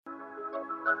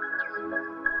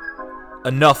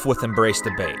Enough with embrace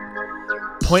debate.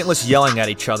 Pointless yelling at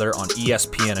each other on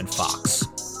ESPN and Fox,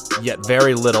 yet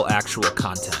very little actual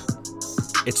content.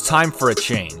 It's time for a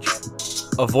change.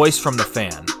 A voice from the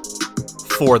fan,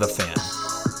 for the fan.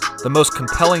 The most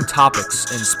compelling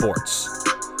topics in sports,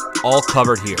 all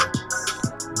covered here.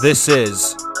 This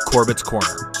is Corbett's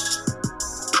Corner.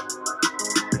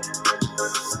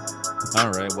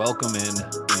 All right, welcome in.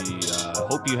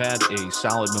 We hope you had a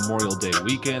solid Memorial Day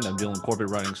weekend. I'm Dylan Corbett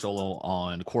running solo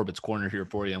on Corbett's Corner here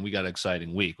for you, and we got an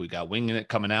exciting week. We got Winging It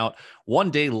coming out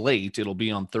one day late. It'll be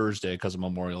on Thursday because of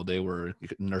Memorial Day. We're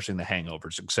nursing the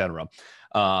hangovers, etc.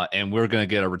 And we're going to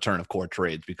get a return of core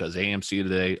trades because AMC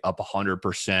today up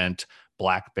 100%,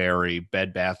 BlackBerry,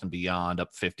 Bed Bath & Beyond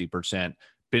up 50%.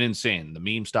 Been insane. The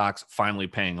meme stocks finally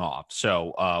paying off.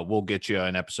 So we'll get you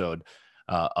an episode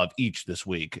of each this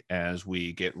week as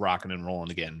we get rocking and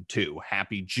rolling again too.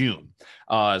 Happy June.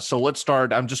 So let's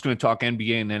start. I'm just going to talk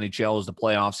NBA and NHL as the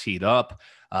playoffs heat up.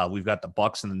 We've got the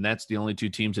Bucks and the Nets, the only two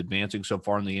teams advancing so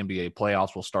far in the NBA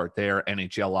playoffs. We'll start there.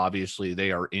 NHL, obviously,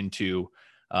 they are into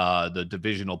the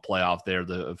divisional playoff there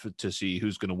to see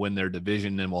who's going to win their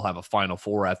division. Then we'll have a Final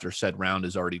Four after said round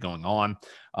is already going on.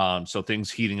 So things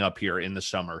heating up here in the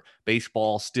summer.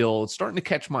 Baseball still starting to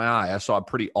catch my eye. I saw a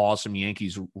pretty awesome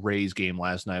Yankees-Rays game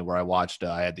last night where I watched,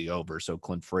 I had the over. So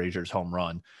Clint Frazier's home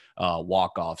run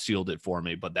walk-off sealed it for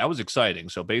me. But that was exciting.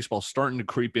 So baseball's starting to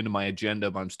creep into my agenda,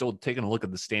 but I'm still taking a look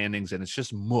at the standings, and it's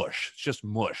just mush. It's just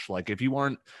mush. Like if you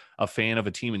aren't a fan of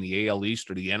a team in the AL East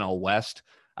or the NL West,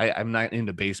 I'm not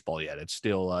into baseball yet. It's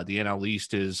still the NL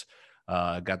East is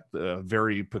got a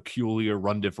very peculiar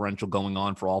run differential going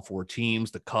on for all four teams.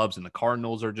 The Cubs and the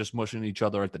Cardinals are just mushing each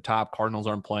other at the top. Cardinals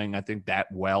aren't playing, I think, that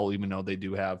well, even though they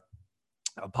do have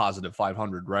a positive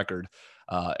 500 record.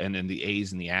 And then the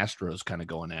A's and the Astros kind of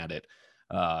going at it.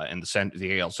 And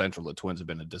the AL Central, the Twins have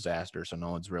been a disaster. So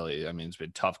no one's really, it's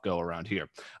been tough go around here.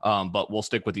 But we'll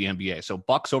stick with the NBA. So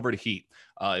Bucks over to Heat.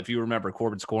 If you remember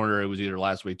Corbett's Corner, it was either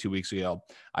last week, 2 weeks ago.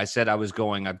 I said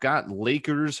I've got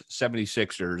Lakers,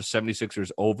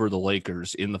 76ers over the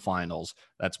Lakers in the finals.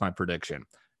 That's my prediction.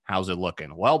 How's it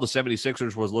looking? Well, the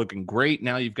 76ers was looking great.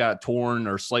 Now you've got torn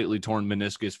or slightly torn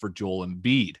meniscus for Joel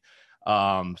Embiid.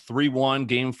 3-1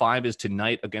 game 5 is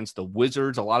tonight against the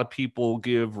Wizards. A lot of people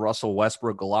give Russell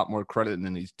Westbrook a lot more credit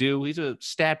than he's due. He's a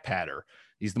stat patter.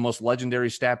 He's the most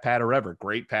legendary stat patter ever.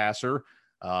 Great passer.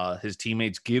 His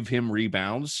teammates give him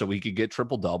rebounds so he could get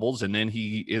triple doubles. And then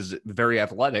he is very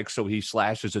athletic. So he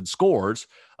slashes and scores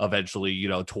eventually,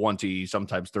 20,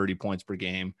 sometimes 30 points per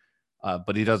game.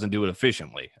 But he doesn't do it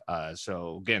efficiently.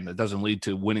 So, again, that doesn't lead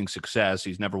to winning success.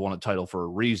 He's never won a title for a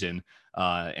reason.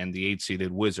 And the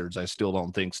 8-seeded Wizards, I still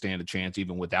don't think stand a chance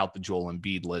even without the Joel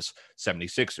Embiid-less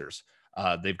 76ers.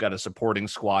 They've got a supporting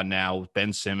squad now with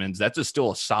Ben Simmons. That's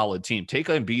still a solid team. Take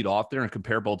Embiid off there and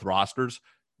compare both rosters.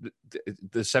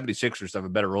 The 76ers have a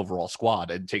better overall squad.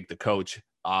 And take the coach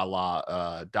a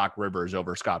la Doc Rivers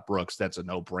over Scott Brooks. That's a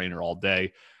no-brainer all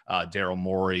day. Daryl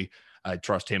Morey. I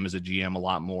trust him as a GM a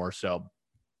lot more. So,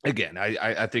 again,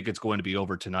 I think it's going to be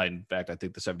over tonight. In fact, I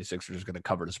think the 76ers are going to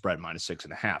cover the spread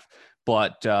 -6.5.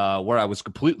 But where I was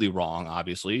completely wrong,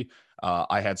 obviously,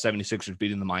 I had 76ers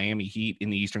beating the Miami Heat in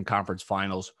the Eastern Conference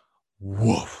Finals.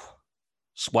 Woof.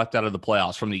 Swept out of the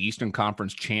playoffs from the Eastern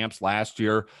Conference champs last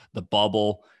year, the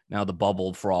bubble. Now the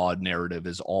bubble fraud narrative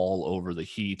is all over the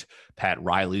Heat. Pat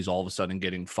Riley's all of a sudden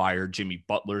getting fired. Jimmy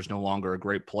Butler's no longer a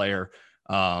great player.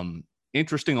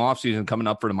 Interesting offseason coming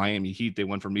up for the Miami Heat. They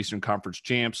went from Eastern Conference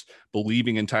champs,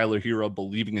 believing in Tyler Hero,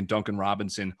 believing in Duncan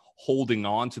Robinson, holding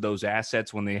on to those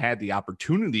assets when they had the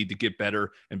opportunity to get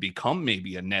better and become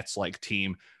maybe a Nets-like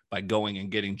team by going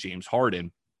and getting James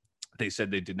Harden. They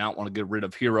said they did not want to get rid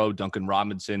of Hero, Duncan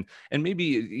Robinson, and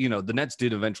maybe, the Nets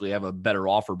did eventually have a better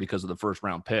offer because of the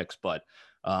first-round picks, but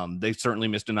they certainly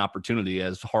missed an opportunity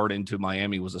as Harden to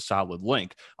Miami was a solid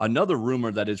link. Another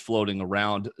rumor that is floating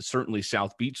around, certainly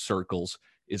South Beach circles,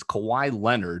 is Kawhi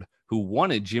Leonard, who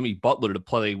wanted Jimmy Butler to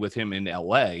play with him in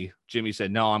LA. Jimmy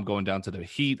said, no, I'm going down to the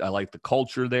Heat. I like the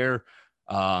culture there,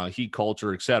 Heat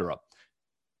culture, etc.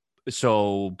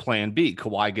 So plan B,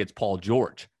 Kawhi gets Paul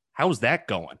George. How's that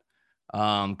going?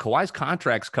 Kawhi's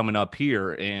contract's coming up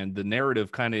here, and the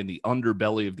narrative kind of in the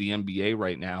underbelly of the NBA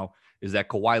right now is that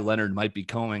Kawhi Leonard might be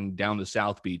going down to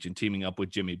South Beach and teaming up with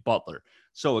Jimmy Butler.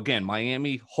 So again,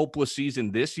 Miami, hopeless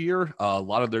season this year. A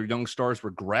lot of their young stars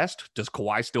regressed. Does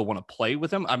Kawhi still want to play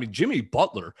with him? Jimmy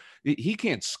Butler, he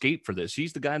can't skate for this.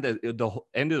 He's the guy that at the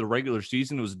end of the regular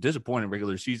season, it was a disappointing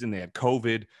regular season. They had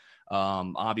COVID.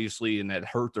 obviously, and that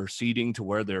hurt their seeding to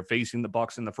where they're facing the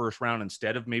Bucks in the first round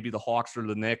instead of maybe the Hawks or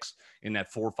the Knicks in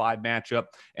that 4-5 matchup,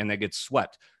 and they get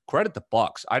swept. credit the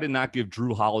Bucks. I did not give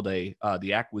Drew Holiday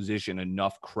the acquisition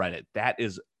enough credit. That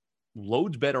is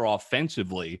loads better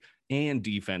offensively and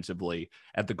defensively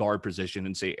at the guard position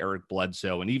and say Eric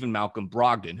Bledsoe and even Malcolm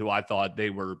Brogdon, who I thought they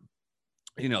were,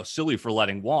 silly for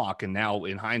letting walk. And now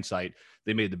in hindsight,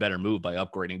 they made the better move by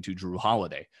upgrading to Drew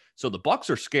Holiday. So the Bucks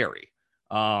are scary.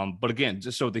 But again,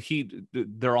 just so the Heat,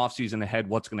 their offseason ahead,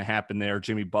 what's going to happen there?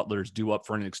 Jimmy Butler's due up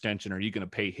for an extension. Are you going to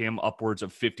pay him upwards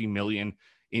of $50 million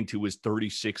into his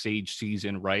 36 age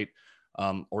season, right?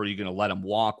 Or are you going to let him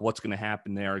walk? What's going to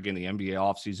happen there? Again, the NBA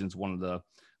offseason is one of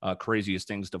the craziest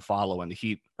things to follow, and the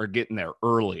Heat are getting there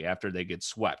early after they get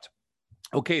swept.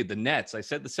 Okay, the Nets. I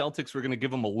said the Celtics were going to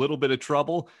give them a little bit of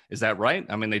trouble. Is that right?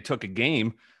 I mean, they took a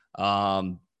game.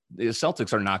 The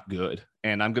Celtics are not good,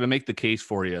 and I'm going to make the case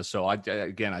for you. So, I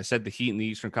said the Heat in the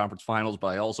Eastern Conference Finals, but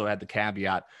I also had the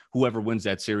caveat, whoever wins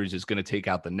that series is going to take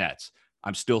out the Nets.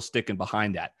 I'm still sticking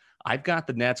behind that. I've got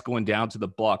the Nets going down to the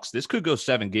Bucks. This could go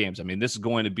 7 games. I mean, this is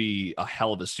going to be a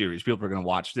hell of a series. People are going to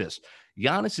watch this.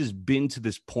 Giannis has been to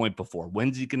this point before.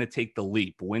 When's he going to take the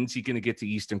leap? When's he going to get to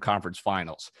Eastern Conference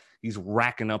Finals? He's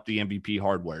racking up the MVP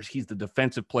hardwares. He's the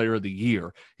defensive player of the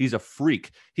year. He's a freak.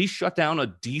 He shut down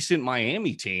a decent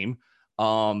Miami team,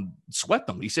 swept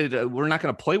them. He said, we're not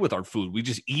going to play with our food. We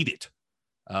just eat it.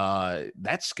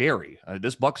 That's scary.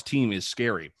 This Bucks team is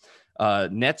scary.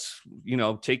 Nets,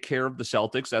 take care of the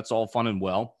Celtics. That's all fun and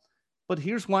well. But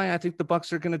here's why I think the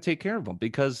Bucks are going to take care of them,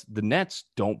 because the Nets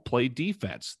don't play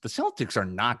defense. The Celtics are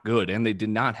not good, and they did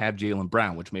not have Jaylen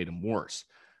Brown, which made them worse.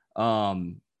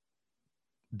 So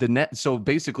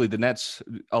basically the Nets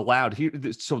allowed here.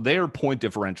 So their point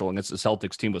differential against the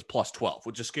Celtics team was plus 12,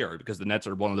 which is scary because the Nets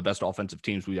are one of the best offensive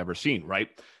teams we've ever seen, right?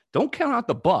 Don't count out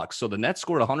the Bucks. So the Nets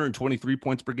scored 123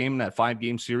 points per game in that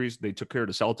 5-game series. They took care of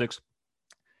the Celtics.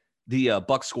 The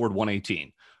Bucks scored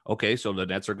 118. Okay, so the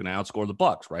Nets are going to outscore the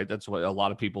Bucks, right? That's what a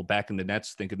lot of people back in the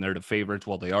Nets thinking they're the favorites.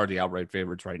 Well, they are the outright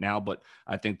favorites right now, but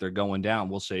I think they're going down.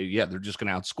 We'll say, yeah, they're just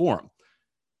going to outscore them.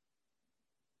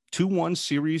 2-1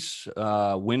 series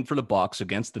win for the Bucks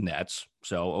against the Nets.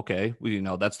 So, okay,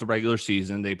 that's the regular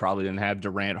season. They probably didn't have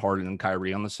Durant, Harden, and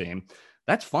Kyrie on the same.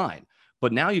 That's fine.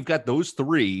 But now you've got those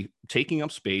three taking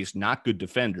up space, not good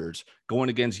defenders, going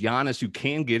against Giannis, who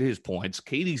can get his points.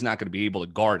 KD's not going to be able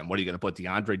to guard him. What are you going to put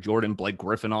DeAndre Jordan, Blake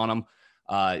Griffin on him?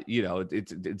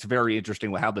 It's very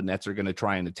interesting how the Nets are going to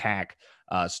try and attack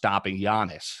stopping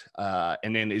Giannis.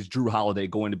 And then is Drew Holiday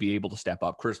going to be able to step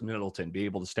up? Chris Middleton be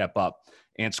able to step up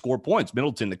and score points?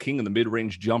 Middleton, the king of the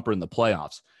mid-range jumper in the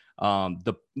playoffs.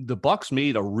 The Bucks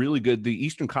made a really good, the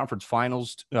Eastern Conference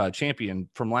Finals champion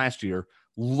from last year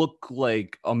look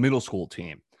like a middle school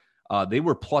team. They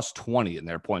were plus 20 in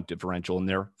their point differential in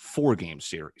their 4-game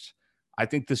series. I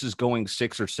think this is going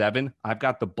 6 or 7. I've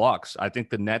got the Bucks. I think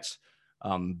the Nets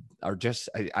are just,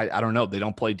 I don't know. They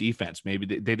don't play defense. Maybe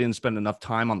they didn't spend enough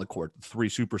time on the court. 3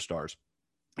 superstars.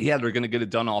 Yeah, they're going to get it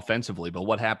done offensively, but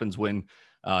what happens when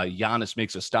Giannis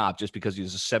makes a stop just because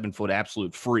he's a 7-foot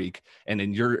absolute freak, and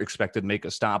then you're expected to make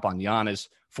a stop on Giannis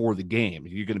for the game?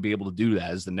 You're going to be able to do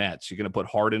that as the Nets. You're going to put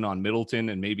Harden on Middleton,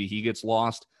 and maybe he gets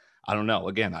lost. I don't know.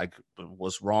 Again, I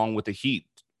was wrong with the Heat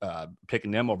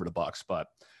picking them over the Bucks, but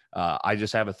I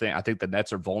just have a thing. I think the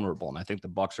Nets are vulnerable, and I think the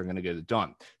Bucks are going to get it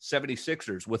done.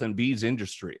 76ers with Embiid's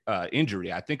injury.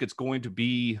 I think it's going to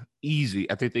be easy.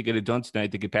 I think they get it done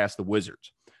tonight. They get past the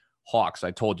Wizards. Hawks, I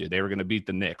told you, they were going to beat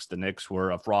the Knicks. The Knicks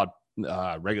were a fraud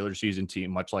regular season team,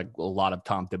 much like a lot of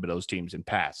Tom Thibodeau's teams in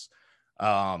past.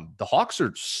 The Hawks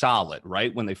are solid,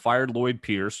 right? When they fired Lloyd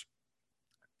Pierce,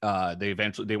 they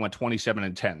went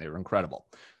 27-10. They were incredible.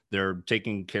 They're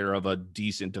taking care of a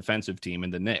decent defensive team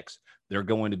in the Knicks. They're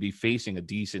going to be facing a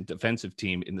decent defensive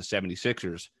team in the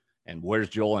 76ers. And where's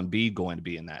Joel Embiid going to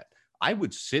be in that? I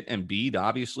would sit Embiid,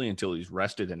 obviously, until he's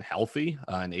rested and healthy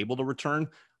and able to return.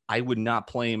 I would not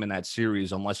play him in that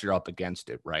series unless you're up against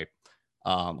it, right?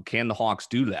 Can the Hawks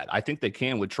do that? I think they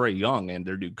can with Trae Young and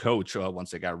their new coach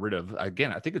once they got rid of,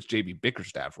 again, I think it's JB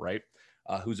Bickerstaff, right?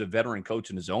 Who's a veteran coach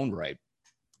in his own right.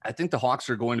 I think the Hawks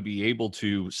are going to be able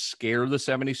to scare the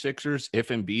 76ers if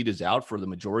Embiid is out for the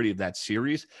majority of that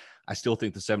series. I still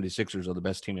think the 76ers are the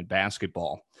best team in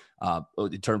basketball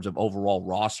in terms of overall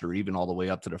roster, even all the way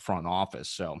up to the front office.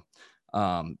 So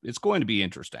it's going to be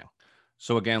interesting.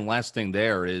 So again, last thing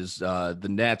there is the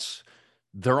Nets,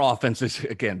 their offense is,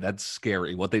 again, that's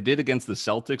scary. What they did against the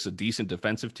Celtics, a decent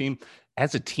defensive team,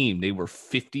 as a team, they were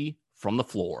 50 from the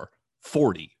floor,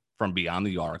 40 from beyond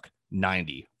the arc,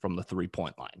 90 from the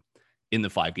 3-point line in the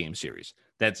 5-game series.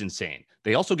 That's insane.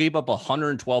 They also gave up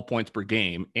 112 points per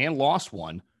game and lost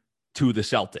one to the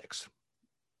Celtics.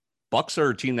 Bucks are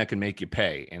a team that can make you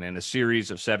pay. And in a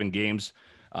series of 7 games,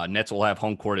 Nets will have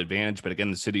home court advantage, but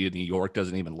again, the city of New York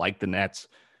doesn't even like the Nets.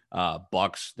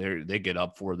 Bucks, they get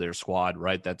up for their squad,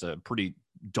 right? That's a pretty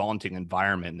daunting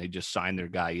environment. They just signed their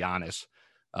guy Giannis,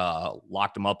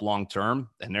 locked him up long term,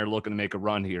 and they're looking to make a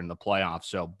run here in the playoffs.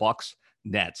 So Bucks,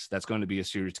 Nets, that's going to be a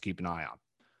series to keep an eye on.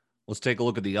 Let's take a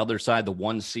look at the other side, the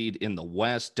 1 seed in the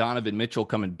West. Donovan Mitchell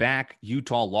coming back.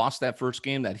 Utah lost that first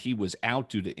game that he was out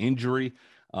due to injury,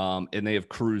 and they have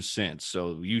cruised since.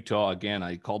 So Utah, again,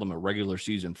 I called them a regular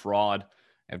season fraud.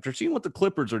 After seeing what the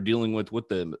Clippers are dealing with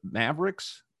the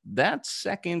Mavericks, that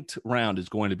second round is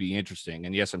going to be interesting.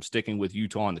 And yes, I'm sticking with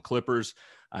Utah and the Clippers.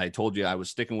 I told you I was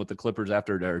sticking with the Clippers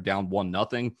after they're down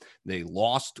 1-0. They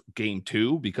lost game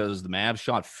 2 because the Mavs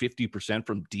shot 50%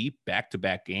 from deep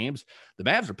back-to-back games. The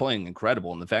Mavs are playing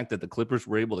incredible. And the fact that the Clippers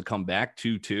were able to come back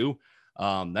 2-2,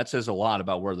 that says a lot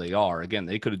about where they are. Again,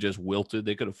 they could have just wilted.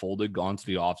 They could have folded, gone to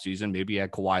the offseason, maybe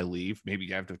had Kawhi leave. Maybe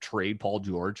you have to trade Paul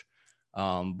George.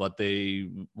 But they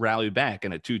rallied back,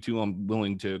 and at 2-2, I'm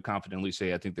willing to confidently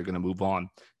say I think they're going to move on.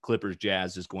 Clippers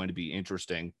Jazz is going to be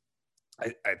interesting.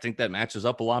 I think that matches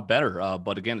up a lot better.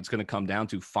 But again, it's going to come down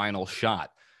to final shot.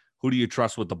 Who do you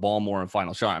trust with the ball more in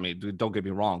final shot? I mean, don't get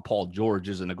me wrong. Paul George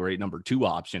isn't a great number 2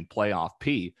 option, playoff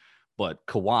P, but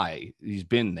Kawhi, he's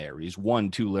been there. He's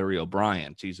won 2 Larry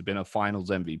O'Briens. He's been a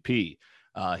finals MVP.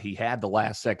 He had the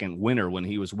last second winner when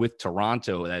he was with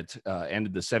Toronto that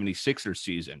ended the 76ers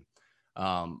season.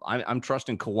 I'm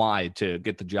trusting Kawhi to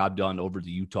get the job done over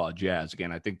the Utah Jazz.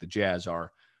 Again, I think the Jazz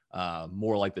are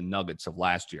more like the Nuggets of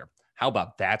last year. How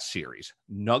about that series?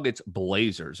 Nuggets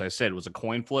Blazers. I said it was a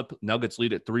coin flip. Nuggets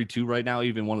lead at 3-2 right now.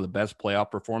 Even one of the best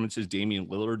playoff performances Damian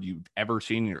Lillard you've ever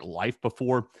seen in your life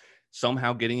before.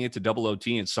 Somehow getting it to double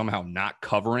OT and somehow not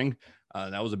covering.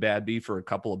 That was a bad beat for a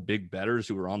couple of big bettors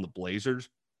who were on the Blazers.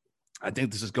 I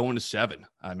think this is going to 7.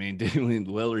 I mean, Damian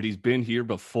Lillard, he's been here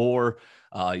before.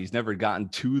 He's never gotten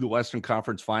to the Western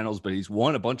Conference Finals, but he's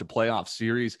won a bunch of playoff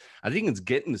series. I think it's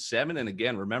getting to 7. And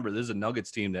again, remember, this is a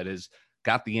Nuggets team that has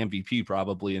got the MVP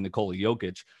probably in Nikola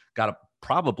Jokic, got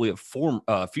probably a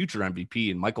future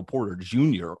MVP in Michael Porter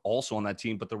Jr. also on that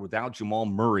team, but they're without Jamal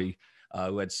Murray,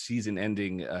 who had a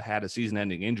season-ending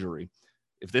injury.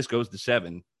 If this goes to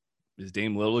 7, is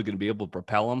Dame Lillard going to be able to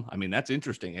propel them? I mean, that's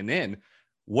interesting. And then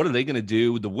what are they going to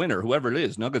do? The winner, whoever it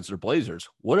is, Nuggets or Blazers,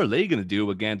 what are they going to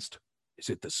do against, is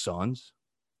it the Suns?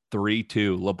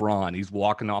 3-2, LeBron. He's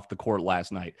walking off the court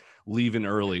last night, leaving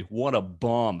early. What a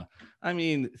bum. I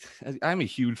mean, I'm a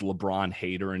huge LeBron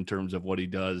hater in terms of what he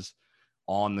does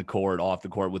on the court, off the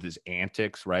court with his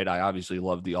antics, right? I obviously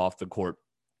love the off the court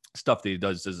stuff that he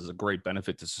does. This is a great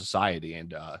benefit to society.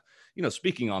 And,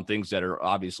 speaking on things that are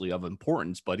obviously of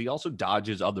importance, but he also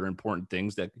dodges other important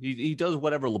things that he does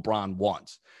whatever LeBron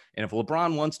wants. And if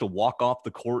LeBron wants to walk off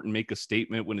the court and make a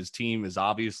statement when his team is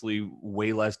obviously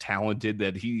way less talented,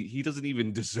 that he doesn't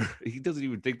even deserve, he doesn't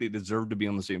even think they deserve to be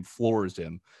on the same floor as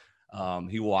him.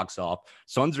 He walks off.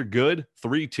 Suns are good.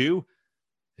 3-2.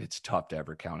 It's tough to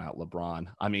ever count out LeBron.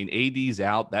 I mean, AD's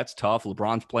out. That's tough.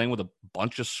 LeBron's playing with a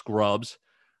bunch of scrubs.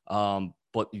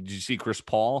 But did you see Chris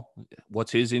Paul?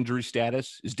 What's his injury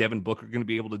status? Is Devin Booker going to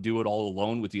be able to do it all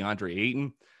alone with DeAndre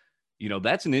Ayton?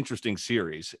 That's an interesting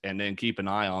series. And then keep an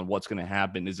eye on what's going to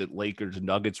happen. Is it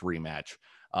Lakers-Nuggets rematch?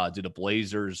 Do the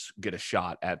Blazers get a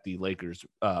shot at the Lakers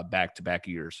back-to-back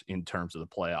years in terms of the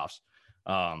playoffs?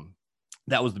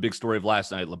 That was the big story of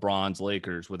last night. LeBron's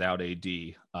Lakers without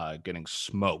AD getting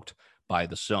smoked by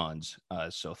the Suns.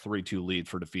 So 3-2 lead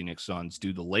for the Phoenix Suns.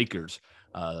 Do the Lakers,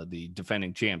 the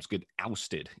defending champs, get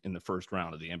ousted in the first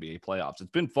round of the NBA playoffs?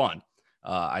 It's been fun.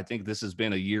 I think this has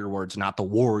been a year where it's not the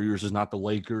Warriors, it's not the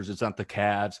Lakers, it's not the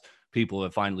Cavs. People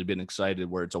have finally been excited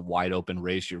where it's a wide open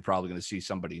race. You're probably going to see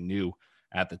somebody new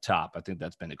at the top. I think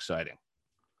that's been exciting.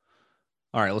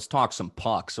 All right, let's talk some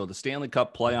pucks. So the Stanley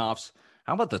Cup playoffs,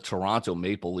 how about the Toronto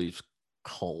Maple Leafs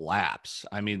collapse?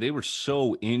 I mean, they were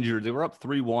so injured. They were up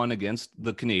 3-1 against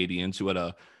the Canadiens, who had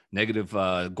a negative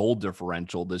goal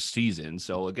differential this season.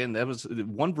 So again, that was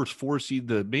 1 versus 4 seed.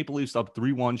 The Maple Leafs up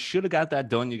 3-1. Should have got that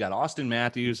done. You got Austin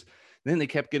Matthews. Then they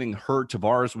kept getting hurt.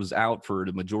 Tavares was out for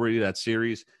the majority of that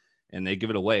series, and they give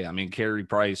it away. I mean, Carey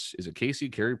Price, is it Casey?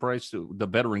 Carey Price, the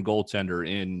veteran goaltender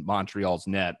in Montreal's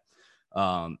net.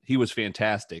 He was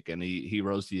fantastic, and he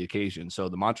rose to the occasion. So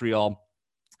the Montreal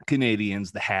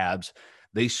Canadiens, the Habs,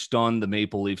 they stunned the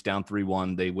Maple Leafs down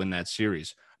 3-1. They win that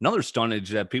series. Another stunnage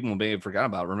that people may have forgotten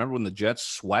about. Remember when the Jets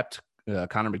swept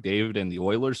Connor McDavid and the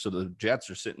Oilers? So the Jets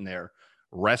are sitting there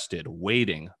rested,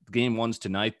 waiting. Game 1's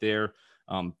tonight there.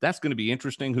 That's going to be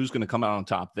interesting. Who's going to come out on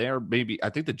top there? Maybe I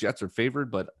think the Jets are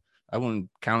favored, but I wouldn't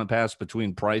count it past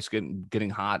between Price getting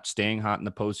hot, staying hot in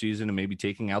the postseason, and maybe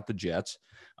taking out the Jets.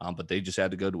 But they just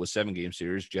had to go to a 7-game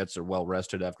series. Jets are well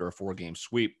rested after a 4-game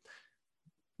sweep.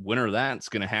 Winner of that's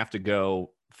going to have to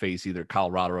go face either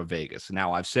Colorado or Vegas.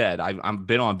 Now, I've said I'm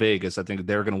been on Vegas. I think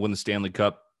they're going to win the Stanley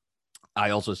Cup.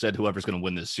 I also said whoever's going to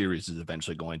win this series is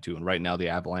eventually going to. And right now, the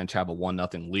Avalanche have a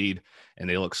 1-0 lead, and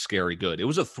they look scary good. It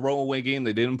was a throwaway game.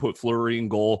 They didn't put Fleury in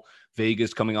goal.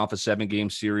 Vegas coming off a 7-game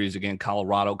series. Again,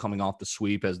 Colorado coming off the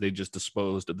sweep as they just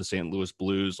disposed of the St. Louis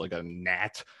Blues like a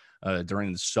gnat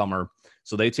during the summer.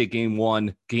 So they take game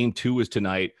 1. Game 2 is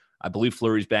tonight. I believe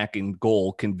Fleury's back in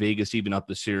goal. Can Vegas even up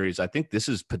the series? I think this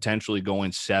is potentially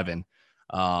going 7.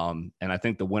 And I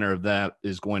think the winner of that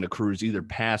is going to cruise either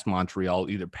past Montreal,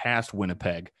 either past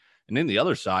Winnipeg. And then the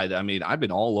other side, I mean, I've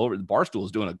been all over. The Barstool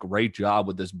is doing a great job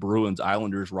with this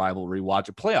Bruins-Islanders rivalry. Watch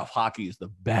it. Playoff hockey is the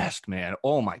best, man.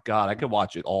 Oh, my God. I could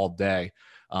watch it all day.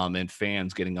 And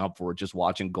fans getting up for it, just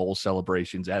watching goal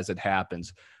celebrations as it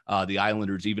happens. The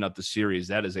Islanders even up the series.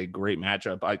 That is a great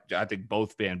matchup. I think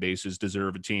both fan bases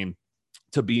deserve a team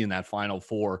to be in that Final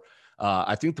Four.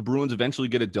 I think the Bruins eventually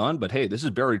get it done, but hey, this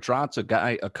is Barry Trotz,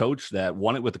 a coach that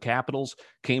won it with the Capitals,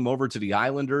 came over to the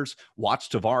Islanders,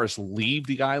 watched Tavares leave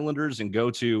the Islanders and go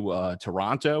to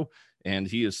Toronto, and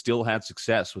he has still had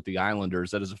success with the Islanders.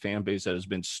 That is a fan base that has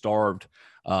been starved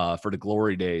for the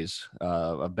glory days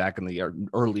back in the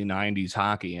early 90s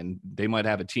hockey, and they might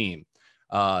have a team.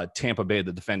 Tampa Bay,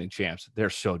 the defending champs, they're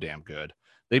so damn good.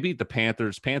 They beat the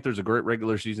Panthers. Panthers, a great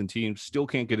regular season team, still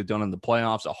can't get it done in the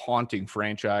playoffs, a haunting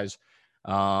franchise.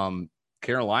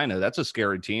 Carolina, that's a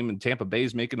scary team, and Tampa Bay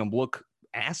is making them look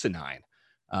asinine.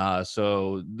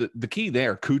 So the key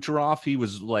there, Kucherov, he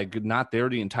was like not there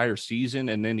the entire season,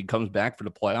 and then he comes back for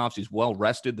the playoffs. He's well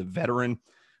rested, the veteran.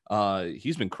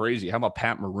 He's been crazy. How about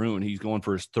Pat Maroon? He's going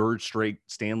for his 3rd straight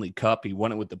Stanley Cup. He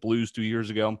won it with the Blues 2 years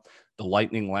ago, the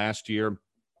Lightning last year,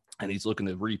 and he's looking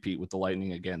to repeat with the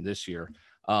Lightning again this year.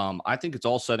 I think it's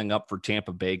all setting up for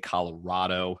Tampa Bay,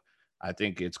 Colorado. I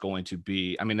think it's going to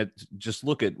be, just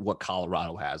look at what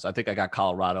Colorado has. I think I got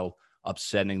Colorado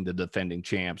upsetting the defending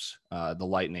champs, the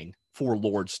Lightning, for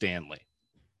Lord Stanley.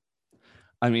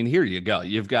 I mean, here you go.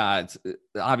 You've got,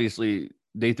 obviously,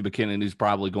 Nathan MacKinnon is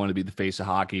probably going to be the face of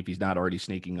hockey if he's not already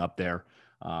sneaking up there.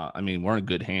 We're in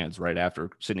good hands right after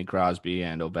Sidney Crosby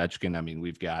and Ovechkin.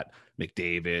 We've got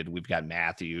McDavid, we've got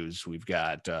Matthews, we've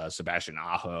got Sebastian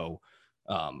Aho.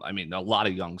 A lot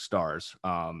of young stars.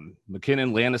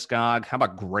 McKinnon, Landeskog, how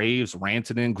about Graves,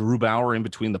 Rantanen, Grubauer in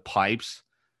between the pipes?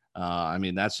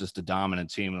 That's just a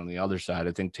dominant team. And on the other side,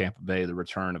 I think Tampa Bay, the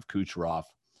return of Kucherov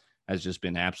has just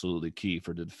been absolutely key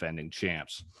for the defending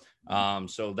champs.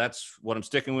 So that's what I'm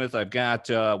sticking with. I've got,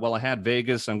 I had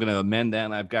Vegas. I'm going to amend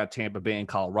that. I've got Tampa Bay and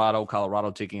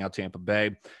Colorado taking out Tampa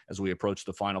Bay as we approach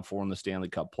the Final Four in the Stanley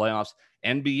Cup playoffs.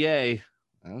 NBA,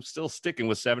 I'm still sticking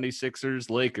with 76ers,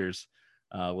 Lakers.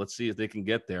 Let's see if they can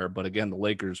get there. But again, the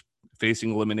Lakers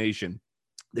facing elimination.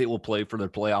 They will play for their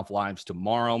playoff lives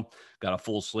tomorrow. Got a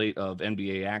full slate of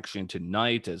NBA action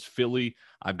tonight as Philly.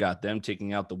 I've got them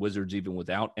taking out the Wizards even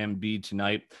without Embiid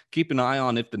tonight. Keep an eye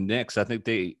on if the Knicks, I think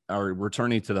they are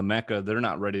returning to the Mecca. They're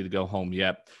not ready to go home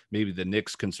yet. Maybe the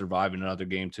Knicks can survive in another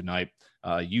game tonight.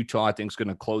 Utah, I think, is going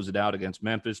to close it out against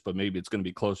Memphis, but maybe it's going to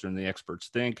be closer than the experts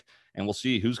think. And we'll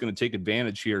see who's going to take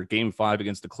advantage here. Game 5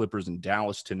 against the Clippers in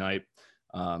Dallas tonight.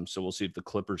 So we'll see if the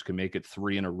Clippers can make it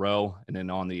 3 in a row. And then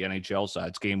on the NHL side,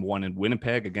 it's game 1 in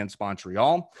Winnipeg against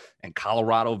Montreal, and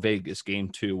Colorado, Vegas, game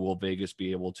 2. Will Vegas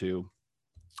be able to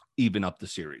even up the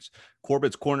series?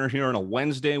 Corbett's Corner here on a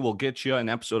Wednesday. We'll get you an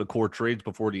episode of Core Trades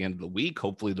before the end of the week.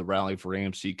 Hopefully the rally for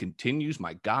AMC continues.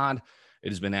 My God, it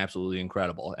has been absolutely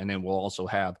incredible. And then we'll also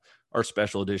have our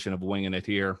special edition of Winging It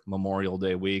here, Memorial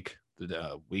Day week,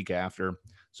 the week after.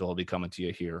 So I'll be coming to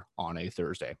you here on a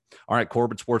Thursday. All right,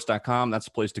 CorbettSports.com. That's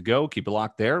the place to go. Keep it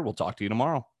locked there. We'll talk to you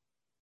tomorrow.